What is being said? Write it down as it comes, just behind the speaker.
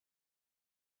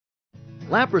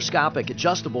Laparoscopic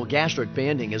adjustable gastric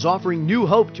banding is offering new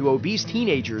hope to obese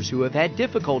teenagers who have had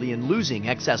difficulty in losing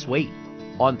excess weight.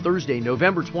 On Thursday,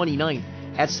 November 29th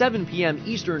at 7 p.m.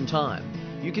 Eastern Time,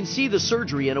 you can see the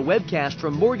surgery in a webcast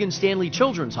from Morgan Stanley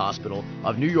Children's Hospital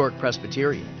of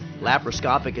NewYork-Presbyterian.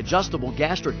 Laparoscopic adjustable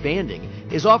gastric banding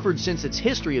is offered since its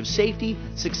history of safety,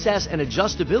 success, and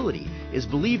adjustability is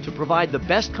believed to provide the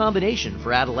best combination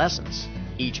for adolescents.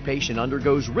 Each patient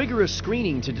undergoes rigorous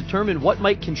screening to determine what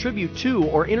might contribute to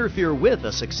or interfere with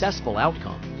a successful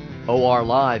outcome. OR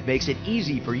Live makes it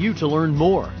easy for you to learn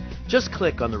more. Just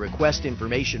click on the Request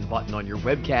Information button on your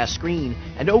webcast screen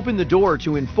and open the door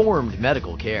to informed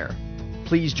medical care.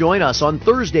 Please join us on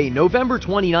Thursday, November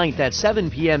 29th at 7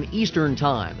 p.m. Eastern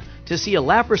Time to see a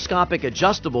laparoscopic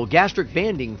adjustable gastric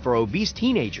banding for obese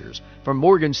teenagers from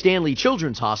Morgan Stanley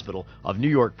Children's Hospital of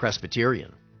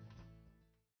NewYork-Presbyterian.